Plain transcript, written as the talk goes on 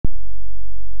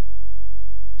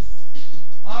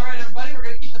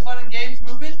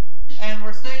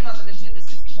staying on the Nintendo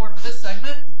 64 for this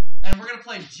segment, and we're going to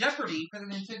play Jeopardy for the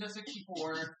Nintendo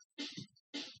 64.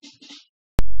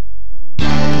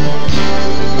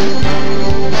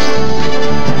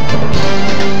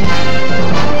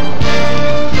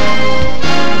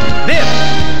 This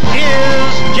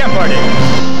is Jeopardy!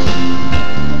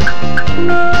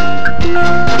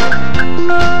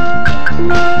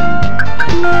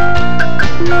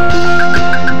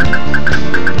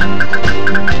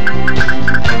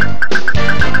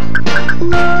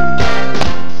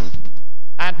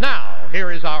 And now,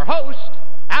 here is our host,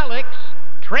 Alex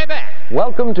Trebek.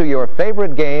 Welcome to your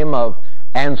favorite game of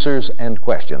answers and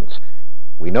questions.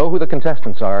 We know who the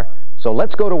contestants are, so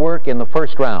let's go to work in the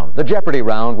first round, the Jeopardy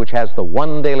round, which has the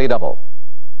one daily double.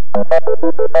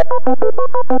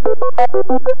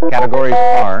 Categories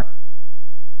are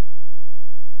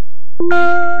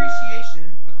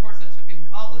Appreciation, a course I took in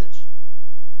college.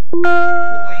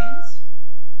 Coins.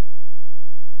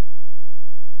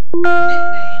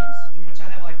 Nicknames, in which I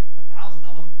have like 1,000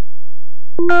 of them.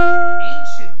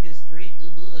 Ancient history.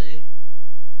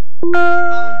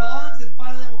 Common bonds, and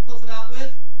finally we'll close it out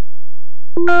with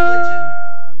religion.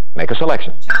 make a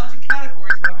selection. Challenging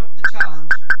categories, but I'm up for the challenge.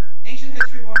 Ancient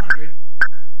history 100.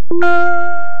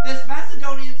 This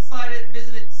Macedonian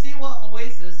visited Siwa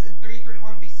Oasis in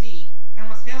 331 BC and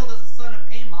was hailed as the son of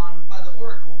Ammon by the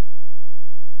oracle.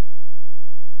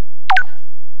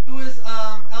 Who is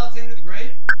Alexander the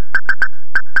Great?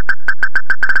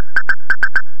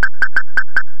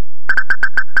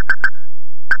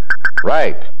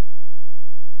 Right.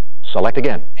 Select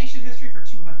again. Ancient history for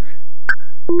 200.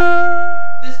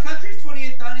 This country's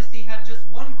 28th dynasty had just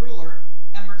one ruler,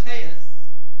 Amyrtaeus.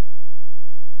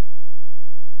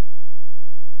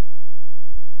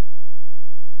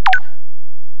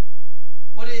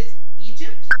 What is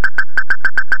Egypt?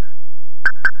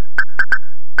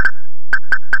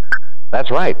 That's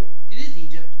right. It is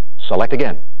Egypt. Select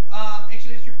again.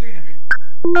 Ancient history for 300.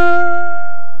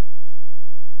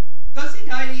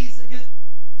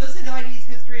 Thucydides'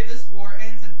 history of this war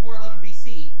ends in 411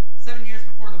 BC, 7 years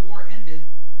before the war ended.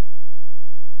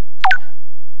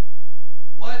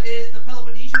 What is the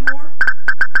Peloponnesian War?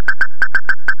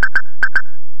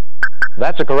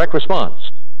 That's a correct response.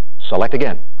 Select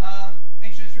again.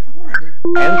 Ancient history for 400.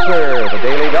 Answer the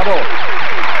daily double.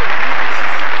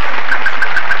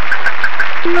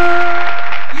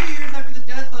 A few years after the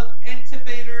death of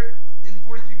Antipater in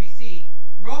 43 BC,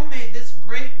 Rome made this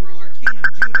great ruler king of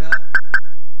Judah.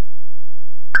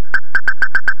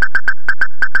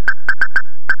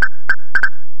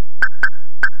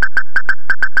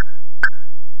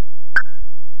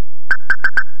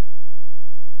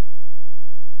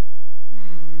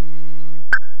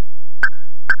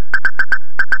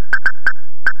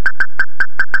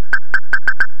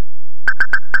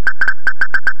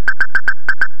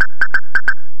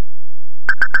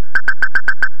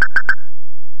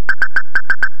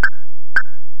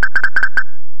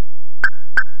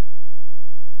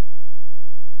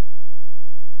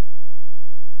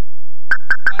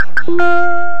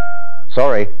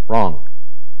 Sorry, wrong.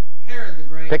 Herod the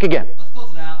Great. Pick again. Let's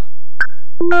close it out.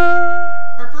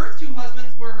 Her first two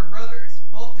husbands were her brothers,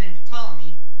 both named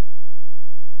Ptolemy.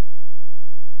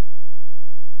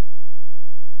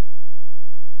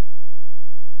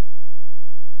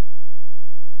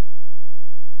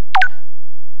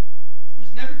 Was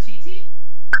Nefertiti?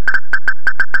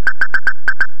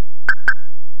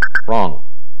 Wrong.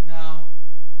 No.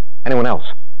 Anyone else?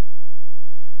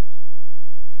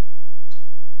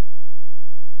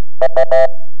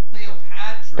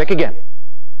 Cleopatra. Pick again.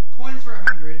 Coins for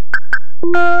 100.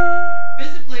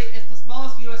 Physically, it's the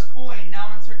smallest U.S. coin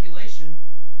now in circulation.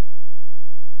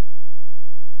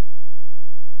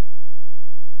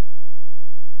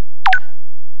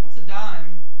 What's a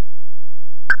dime?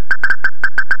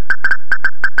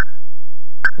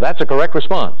 That's a correct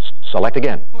response. Select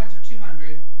again. Coins for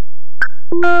 200.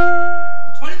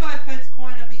 The 25 pence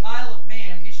coin of the Isle of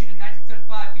Man, issued in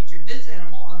 1975, featured this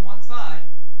animal on one side.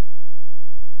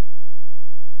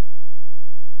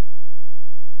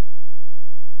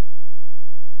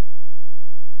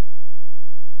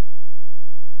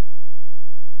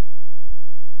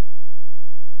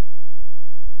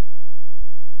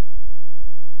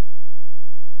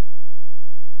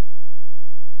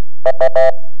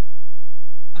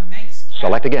 A Manx cat.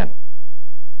 Select again.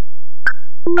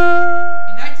 In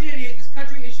 1988, this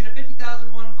country issued a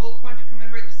 50,001 gold coin to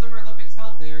commemorate the Summer Olympics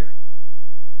held there.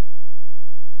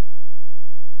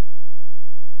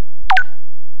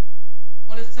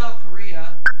 What is South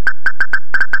Korea?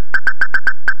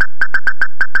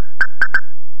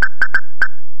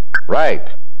 Right.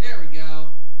 There we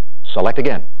go. Select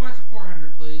again. Coins for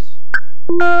 400, please.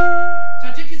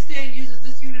 Tajikistan uses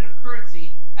this unit of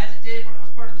currency as it did when it was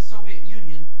part of the Soviet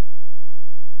Union.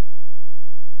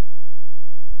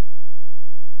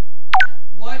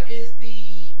 What is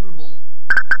the ruble?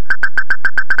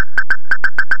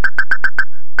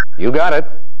 You got it.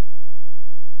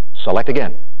 Select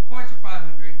again. Coins for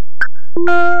 500.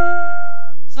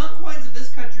 Some coins of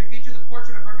this country feature the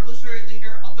portrait of revolutionary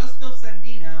leader Augusto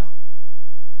Sandino.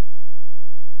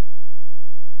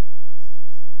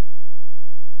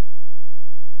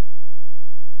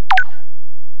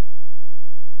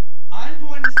 I'm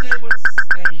going to say it was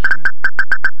Spain.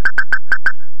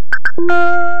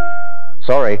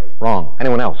 Sorry, wrong.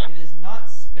 Anyone else? It is not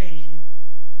Spain.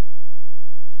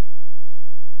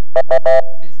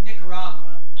 It's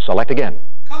Nicaragua. Select again.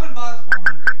 Common bonds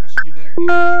 100. I should do better here.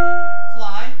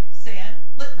 Fly, sand,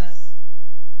 litmus.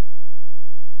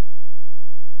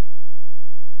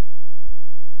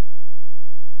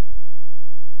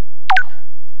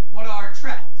 What are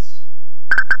traps?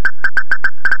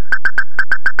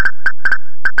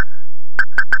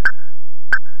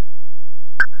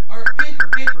 Or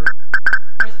paper.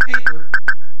 What is paper?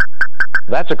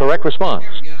 That's a correct response.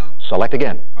 There we go. Select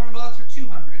again. Common bonds for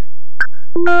 200.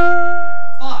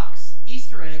 Fox,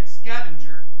 Easter egg,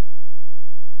 scavenger.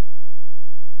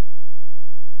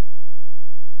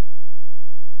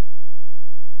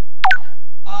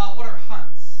 What are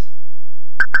hunts?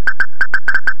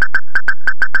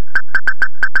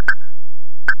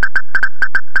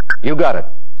 You got it.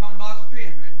 Common bonds for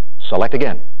 300. Select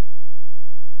again.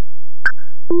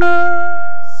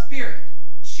 Spirit,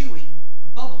 chewing,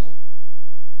 bubble.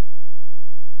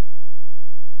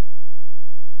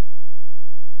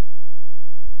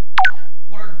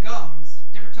 What are gums?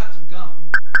 Different types of gum.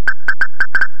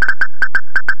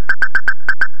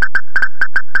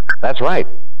 That's right.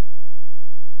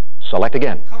 Select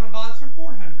again. Common bonds for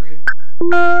 400.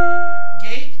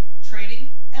 Gate, trading,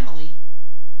 Emily.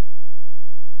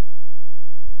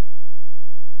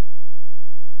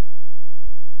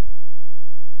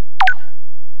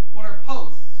 What are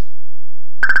posts?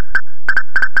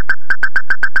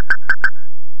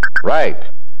 Right.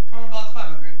 Common bonds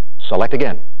 500. Select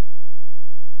again.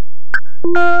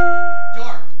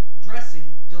 Dark, dressing,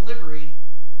 delivery.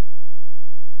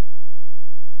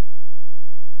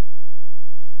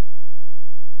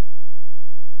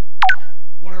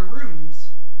 What are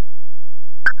rooms?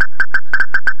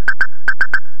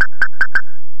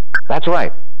 That's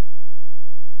right.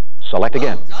 Select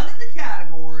again. Well done in the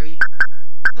category.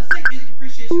 Let's take music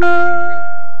appreciation for 100.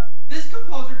 This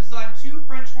composer designed two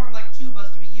French horn-like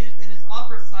tubas to be used in his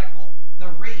opera cycle, The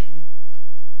Ring.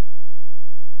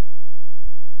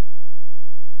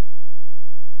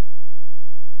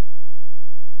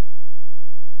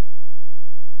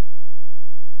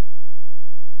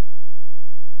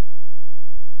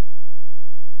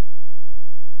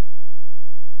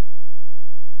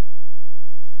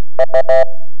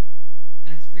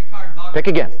 And it's Richard Wagner. Pick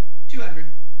again. 200.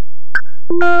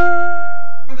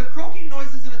 For the croaking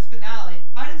noises in its finale,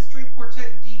 Haydn's String Quartet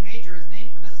in D major is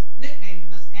nicknamed for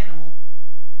this animal.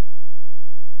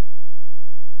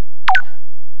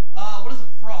 What is a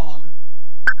frog?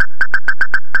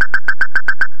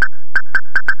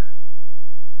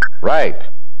 Right.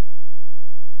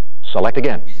 Select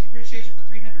again. Music appreciation for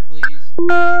 300, please. In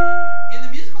the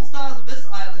musical styles of this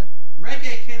island,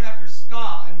 reggae came after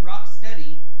ska and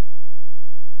rocksteady.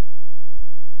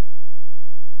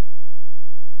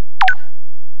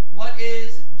 What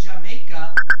is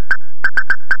Jamaica?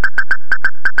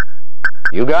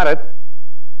 You got it.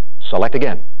 Select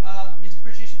again. Music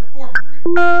appreciation for 400.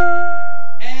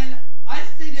 And I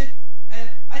stated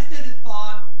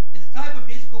FOD is a type of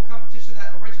musical competition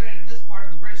that originated in this part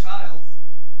of the British Isles.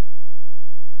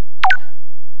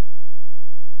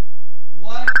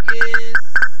 What is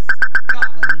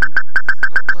Scotland?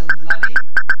 Scotland, laddie.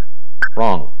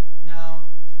 Wrong. No.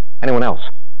 Anyone else?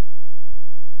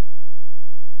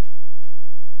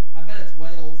 I bet it's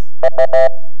Wales.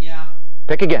 Yeah.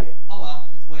 Pick again. Oh well,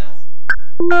 it's Wales.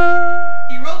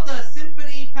 He wrote the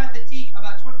Symphonie Pathétique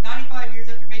about 95 years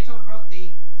after Beethoven wrote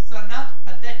the Sonate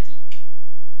Pathétique.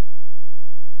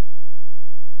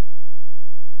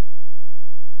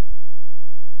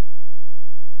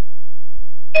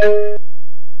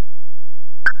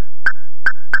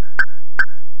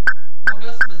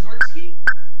 Modus Mussorgsky?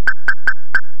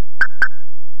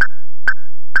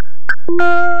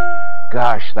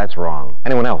 Gosh, that's wrong.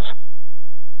 Anyone else?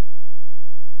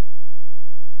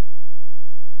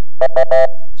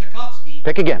 Tchaikovsky.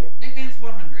 Pick again. Nicknames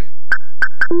 100.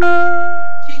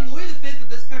 King Louis V of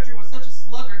this country was such a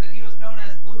sluggard that he was known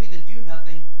as Louis the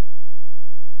Do-Nothing.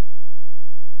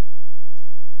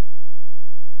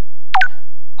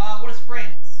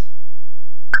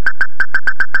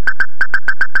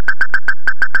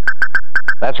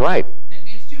 That's right.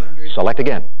 Nickname's 200. Select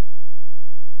again.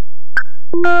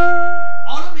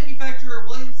 Auto manufacturer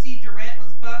William C. Durant was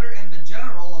the founder and the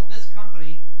general of this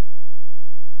company.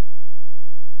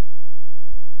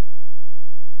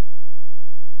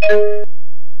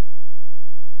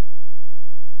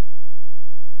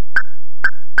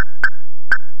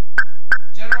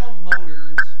 General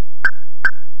Motors.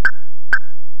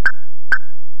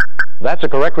 That's a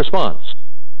correct response.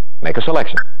 Make a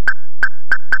selection.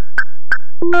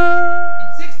 In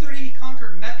 630, he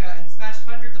conquered Mecca and smashed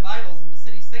hundreds of idols in the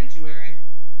city's sanctuary.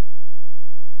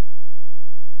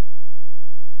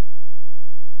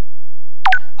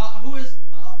 Who is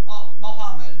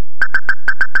Mohammed?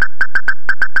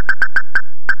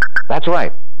 That's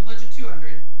right. Religion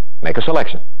 200. Make a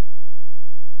selection.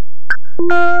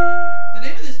 The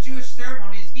name of this Jewish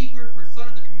ceremony is Hebrew for Son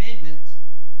of the Commandment.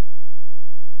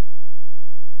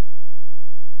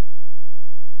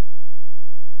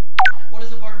 What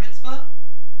is a bar mitzvah?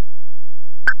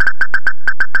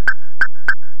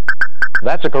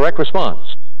 That's a correct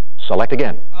response. Select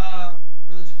again.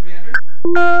 Religion 300.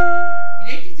 In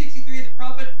 1863, the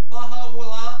Prophet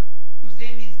Baha'u'llah, whose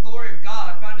name means glory of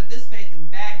God, founded this faith in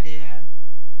Baghdad.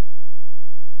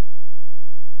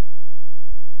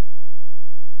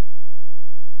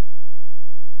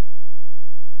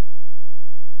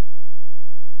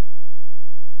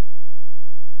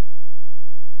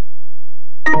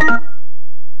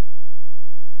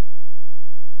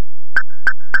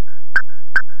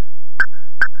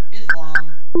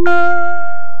 Islam.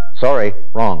 Sorry,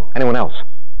 wrong. Anyone else?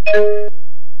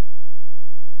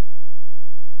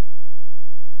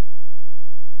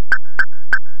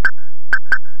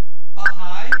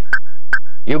 Baha'i.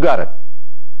 You got it.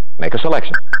 Make a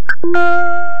selection.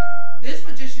 This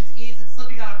magician's ease in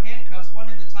slipping out of handcuffs won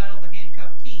him the title the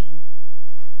Handcuff King.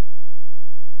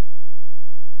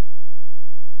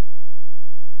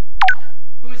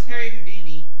 Who is Harry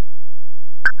Houdini?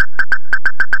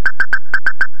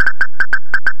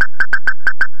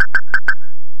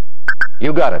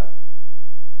 You got it.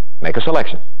 Make a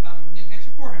selection. Nicknames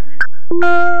for 400.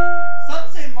 Some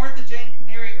say Martha Jane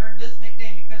Canary earned this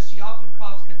nickname because she often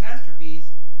caused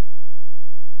catastrophes.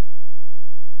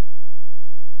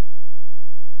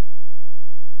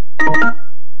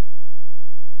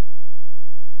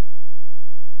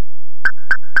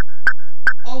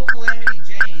 Oh, Calamity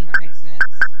Jane. That makes sense.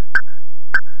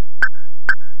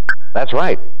 That's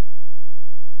right.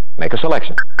 Make a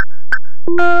selection.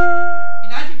 In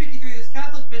 1953, this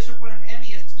Catholic bishop won an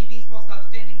Emmy as TV's most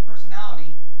outstanding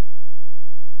personality.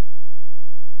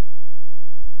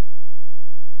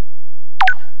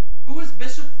 Who is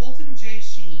Bishop Fulton J.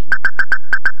 Sheen?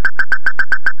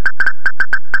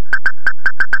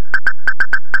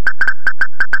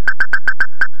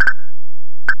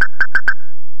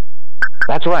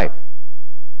 That's right.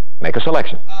 Make a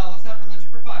selection. Let's have religion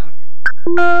for 500.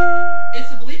 It's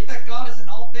the belief that God is in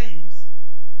all things.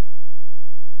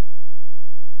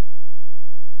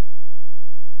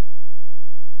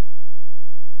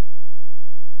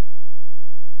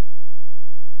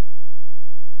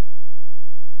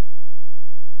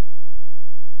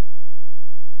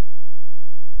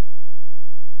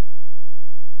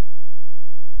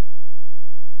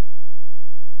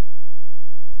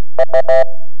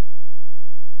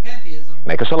 Pantheism.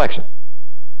 Make a selection.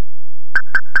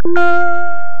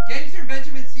 Gangster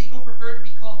Benjamin Siegel preferred to be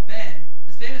called Ben.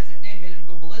 His famous nickname made him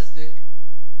go ballistic.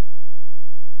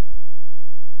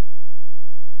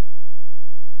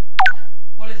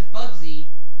 What is Bugsy?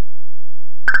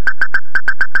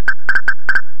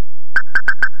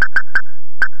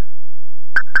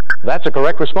 That's a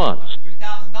correct response.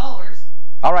 $3,000.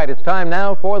 All right, it's time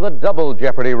now for the Double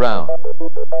Jeopardy round.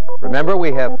 Remember,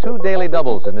 we have 2 daily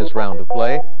doubles in this round of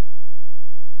play.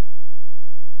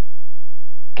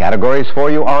 Categories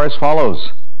for you are as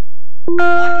follows.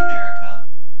 Black America.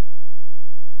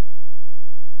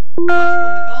 Classical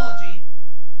mythology.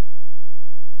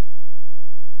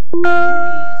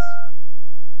 Movies.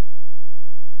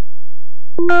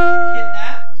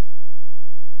 Kidnapped.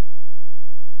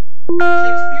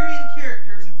 Shakespearean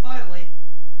characters, and finally,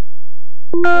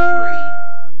 potpourri.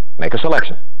 Make a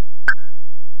selection.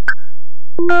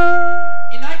 In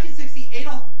 1960,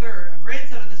 Adolf III, a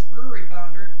grandson of this brewery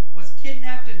founder, was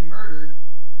kidnapped and murdered.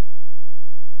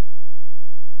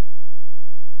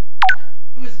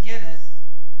 Who is Guinness?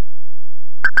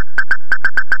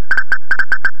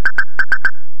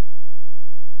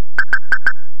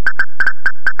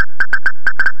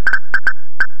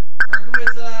 Or who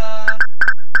is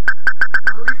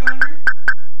brewery founder?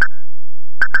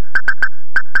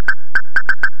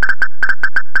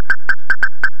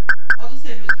 I'll just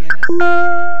say who's Guinness.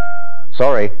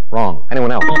 Sorry, wrong.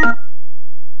 Anyone else?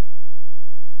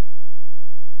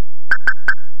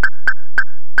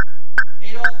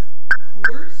 Adolf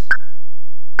Coors?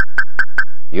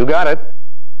 You got it.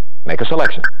 Make a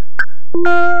selection.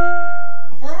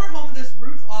 A former home of this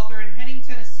roots author in Henning,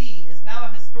 Tennessee is now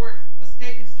a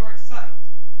state historic site.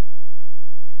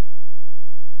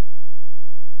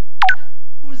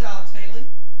 Who is Alex Haley?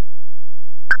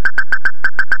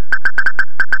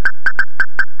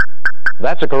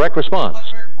 That's a correct response. Black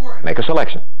American foreign. Make a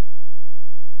selection.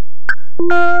 In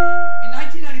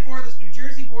 1994, this New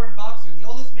Jersey-born boxer, the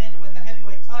oldest man to win the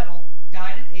heavyweight title,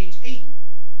 died at age 80.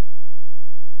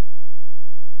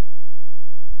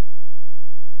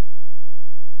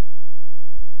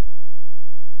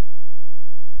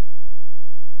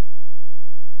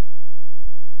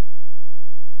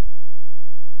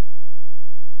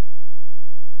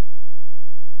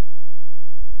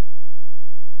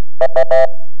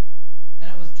 And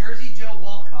it was Jersey Joe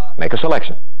Walcott. Make a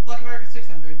selection. Black American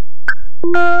 600.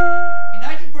 In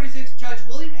 1946, Judge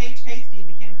William H. Hasty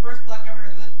became the first black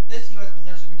governor of this U.S.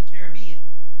 possession in the Caribbean.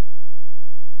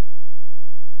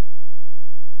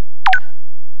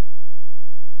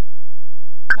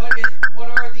 What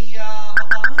are the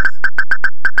Bahamas?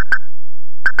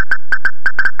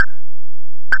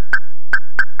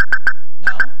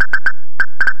 No.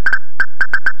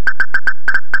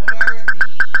 What are the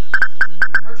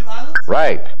Virgin Islands?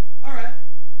 Right. All right.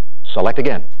 Select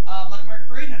again. Black American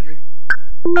for 800.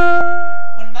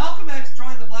 When Malcolm X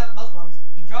joined the Black Muslims,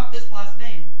 he dropped this last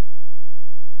name.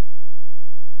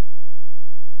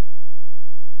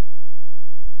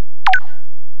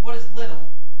 What is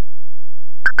Little?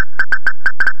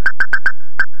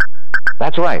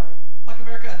 That's right. Black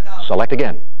America 1000. Select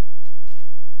again.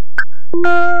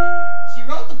 She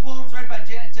wrote the poems read by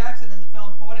Janet Jackson in the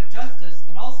film Poetic Justice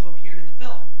and also appeared in the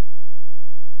film.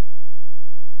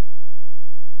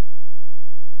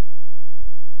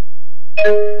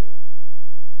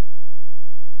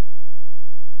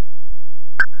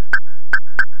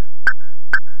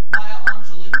 Maya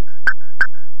Angelou.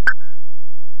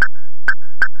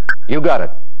 You got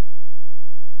it.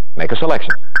 Make a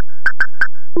selection.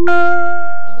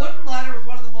 A wooden ladder was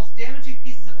one of the most damaging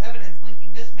pieces of evidence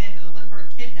linking this man to the Lindbergh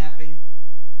kidnapping.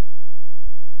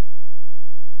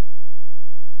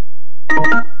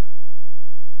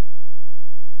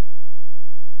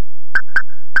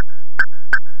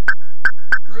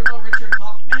 Bruno Richard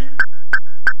Hauptmann.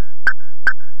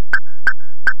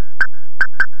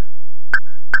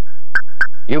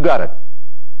 You got it.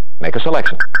 Make a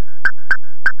selection.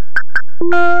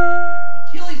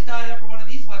 Achilles died after one of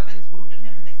these weapons wounded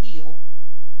him in the heel.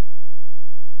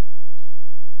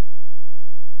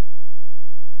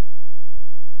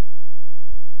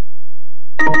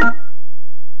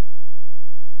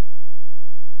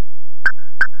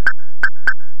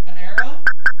 An arrow?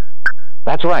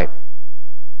 That's right.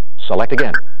 Select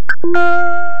again.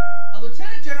 A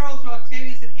lieutenant general to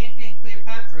Octavius and Antony and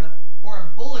Cleopatra, or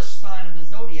a bullish sign of the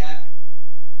zodiac.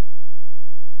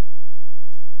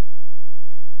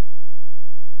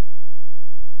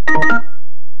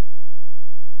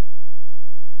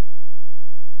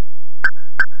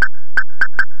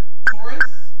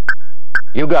 Taurus?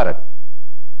 You got it.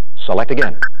 Select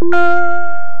again.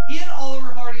 He and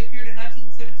Oliver Hardy appeared in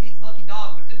 1917's Lucky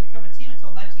Dog, but didn't become a team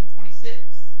until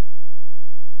 1926.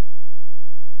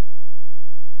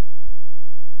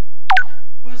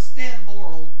 Who is Stan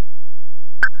Laurel?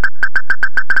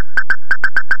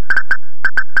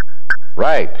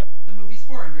 Right. The movie's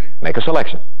 400. Make a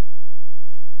selection.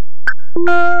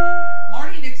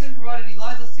 Marty Nixon provided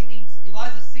Eliza's singing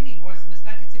voice in this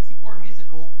 1964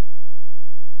 musical.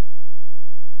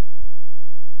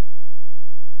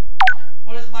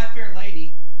 What is My Fair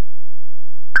Lady?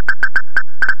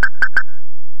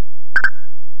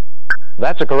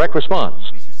 That's a correct response.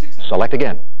 Movies for 600. Select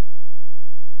again.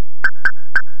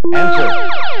 Answer.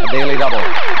 A daily double.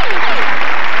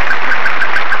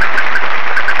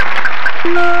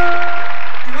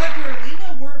 Director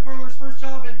Lena Wertmüller's first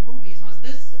job in movies was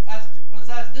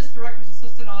as this director's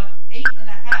assistant on 8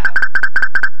 1/2.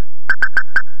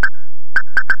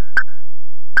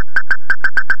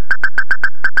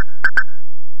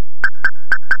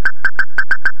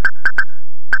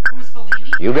 Who is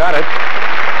Fellini? You got it.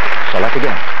 Select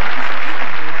again.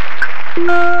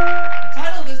 The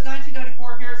title of this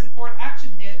 1994 Harrison Ford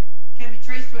action hit can be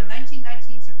traced to a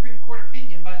 1919 Supreme Court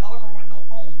opinion by Oliver Wendell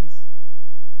Holmes.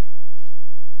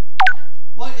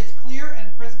 What is clear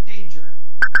and present danger?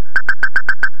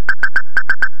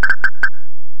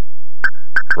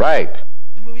 Right.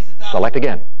 The movie's 1000. Select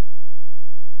again.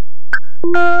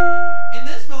 In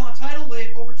this film, a tidal wave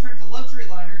overturns a luxury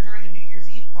liner during a New Year's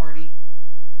Eve party.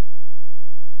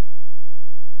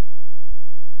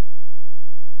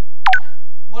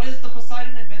 the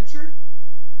Poseidon Adventure?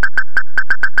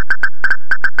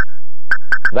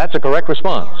 That's a correct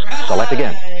response. Right. Select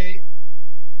again.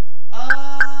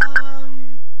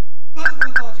 Classical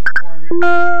mythology for 400.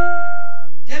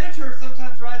 Demeter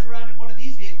sometimes rides around in one of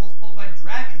these vehicles pulled by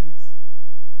dragons.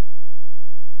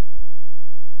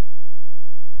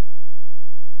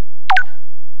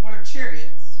 What are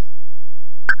chariots?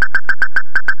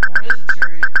 Or what is a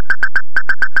chariot?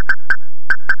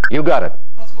 You got it.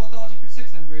 Classical mythology for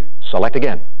 600. Select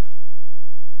again.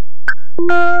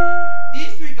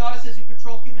 These three goddesses who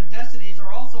control human destinies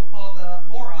are also called the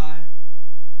Morai.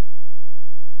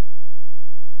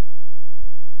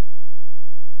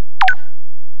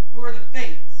 Who are the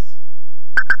Fates?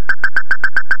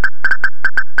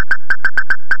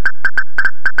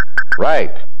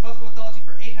 Right. Classical mythology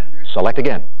for 800. Select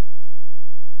again.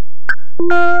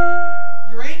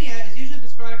 Urania is usually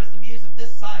described as the muse of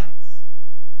this science.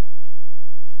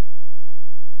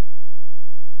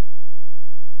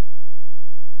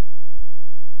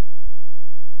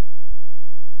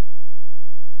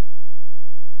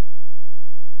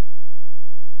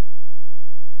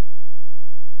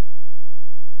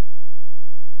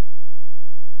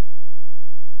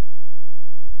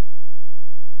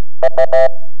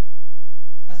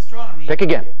 Astronomy. Pick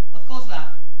again. Let's close it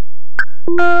out.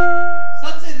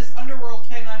 Some say this underworld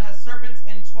canine has serpents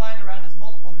entwined around his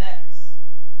multiple necks.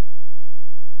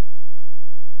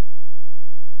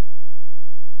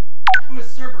 Who is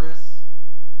Cerberus?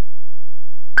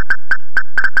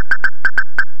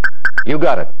 You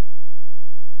got it.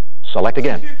 Select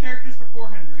again. Shakespeare characters for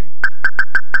 400.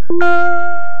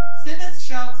 Sinneth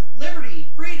shouts,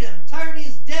 "Liberty, freedom, tyranny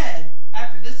is dead,"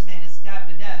 after this man is stabbed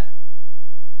to death.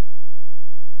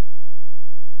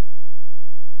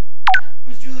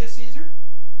 Who's Julius Caesar?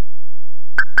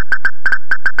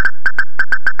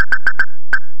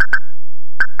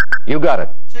 You got it.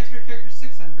 Shakespeare characters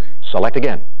 600. Select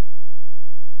again.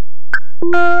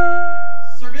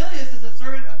 Servilius is a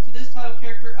servant to this title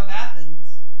character of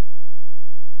Athens.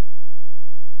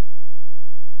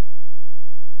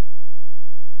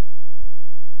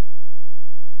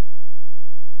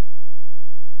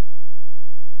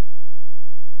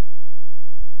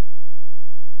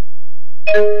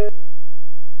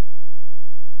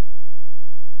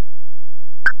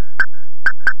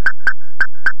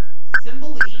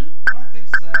 Cymbeline? I don't think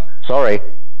so. Sorry.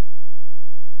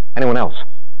 Anyone else?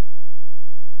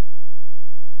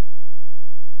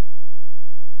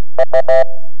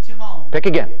 Timon. Pick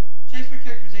again. Shakespeare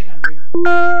characters 800.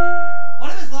 One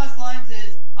of his last lines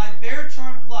is, "I bear a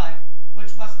charmed life,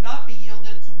 which must not be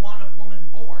yielded to one of woman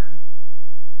born."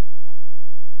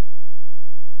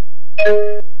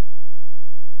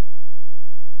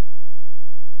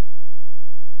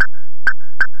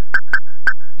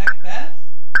 Macbeth?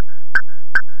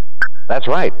 That's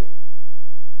right.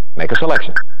 Make a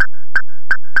selection.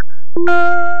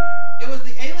 It was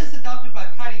the alias adopted by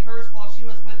Patty Hearst while she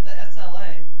was with the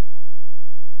SLA.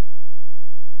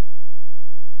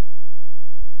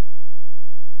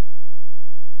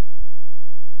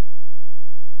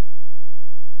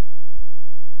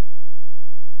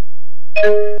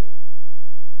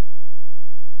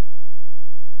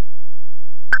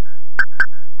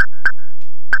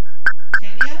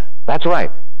 Kenya? That's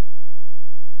right.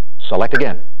 Select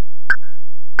again.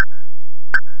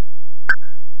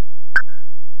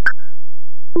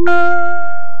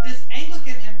 This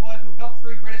Anglican envoy who helped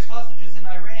free British hostages in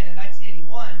Iran in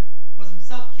 1981 was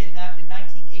himself kidnapped in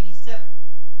 1987.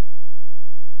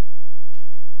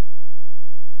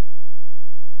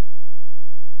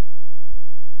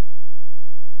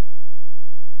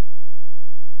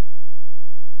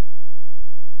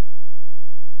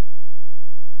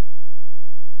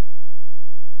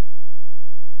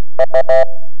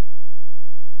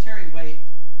 Terry Waite.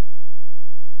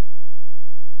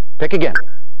 Pick again.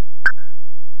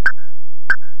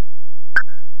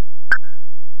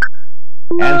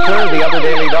 Answer the other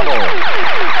daily double.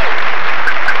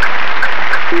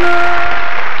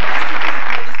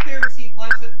 This pair received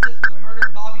life sentences for the murder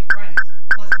of Bobby Franks,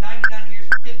 plus 99 years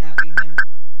for kidnapping him.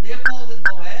 Leopold and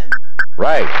Loed?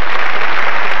 Right.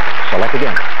 Select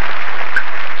again.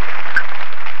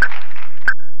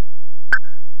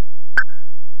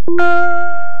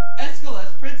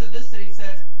 Aeschylus, prince of this city,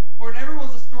 says, "For never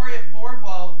was a story of more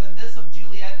woe than this of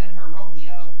Juliet and her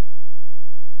Romeo."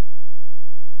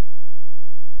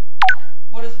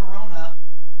 What is Verona?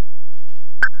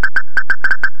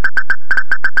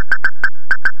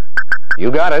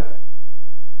 You got it.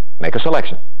 Make a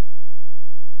selection.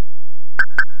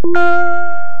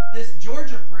 This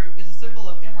Georgia fruit is a symbol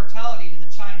of immortality to the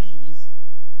Chinese.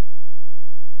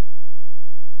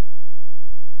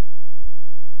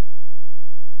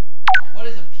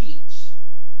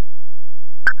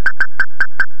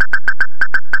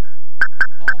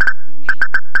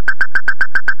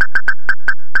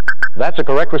 That's a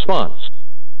correct response.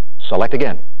 Select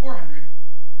again. 400.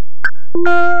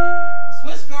 The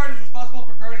Swiss Guard is responsible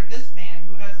for guarding this man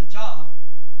who has the job,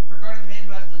 or for guarding the man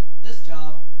who has this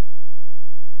job.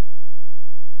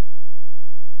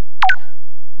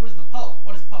 Who is the Pope?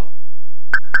 What is Pope?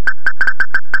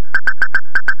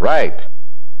 Right.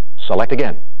 Select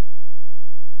again.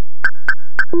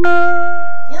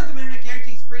 Fourth Amendment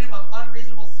guarantees freedom of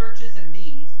unreasonable searches in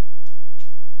these.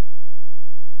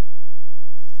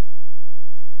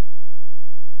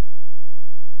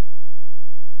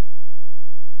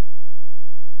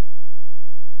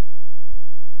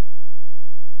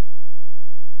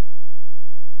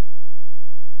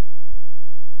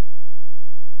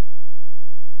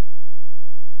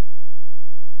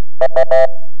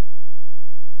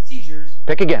 Seizures.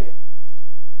 Pick again.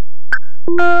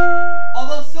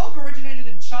 Although silk originated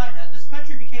in China, this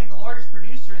country became the largest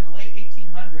producer in the late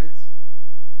 1800s.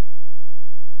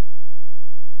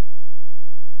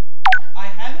 I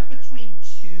have it between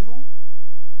two,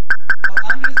 but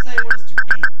I'm going to say what is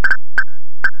Japan.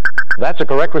 That's a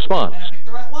correct response. And I picked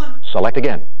the right one. Select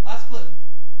again. Last clue.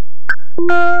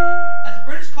 As a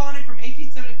British colony from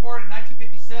 1874 to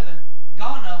 1957,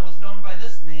 Ghana was known by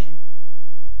this name.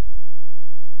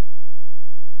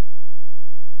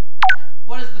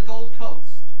 What is the Gold Coast?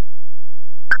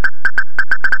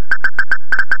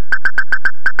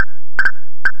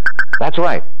 That's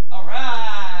right. All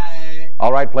right.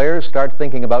 All right, players, start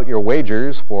thinking about your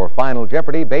wagers for Final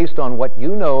Jeopardy based on what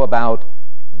you know about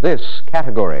this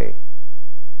category.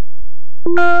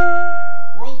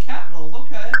 World capitals,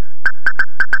 okay.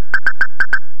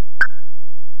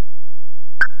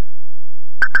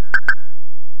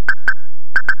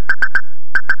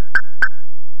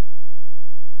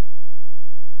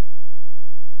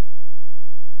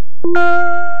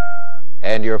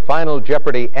 And your Final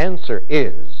Jeopardy answer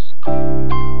is...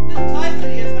 This entire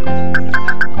city has hundreds of British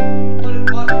capitals, including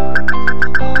one.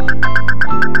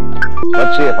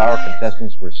 Let's see if our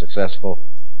contestants were successful.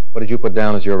 What did you put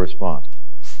down as your response?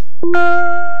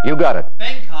 You got it.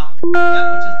 Bangkok,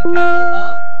 yep, which is the capital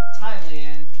of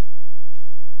Thailand.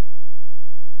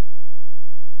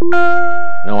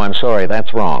 No, I'm sorry,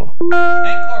 that's wrong.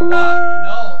 Angkor Wat.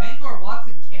 No, Angkor Wat's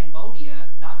in Cambodia,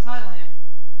 not Thailand.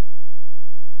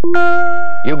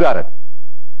 You got it.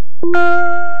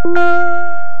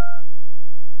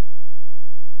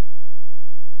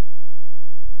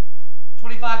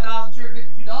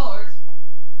 $25,252.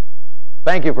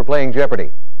 Thank you for playing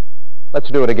Jeopardy. Let's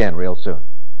do it again real soon.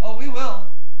 Oh, we will.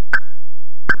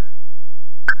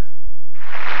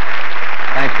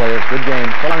 Thanks, players. Good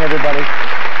game. So long, everybody.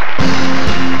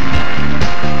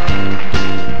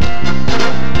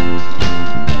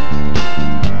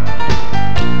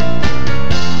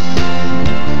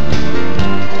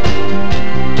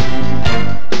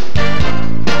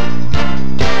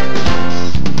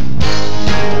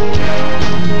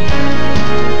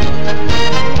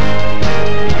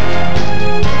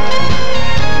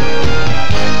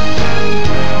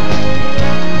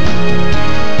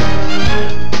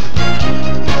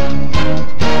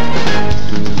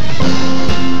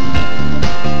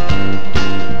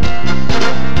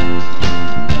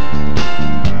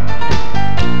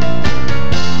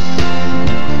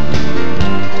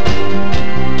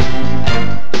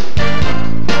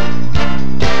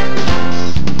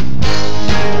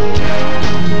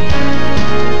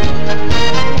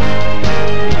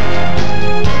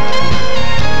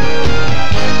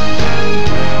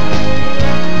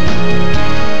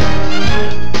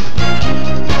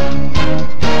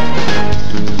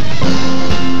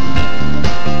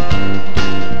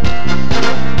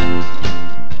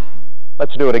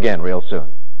 Let's do it again real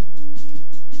soon.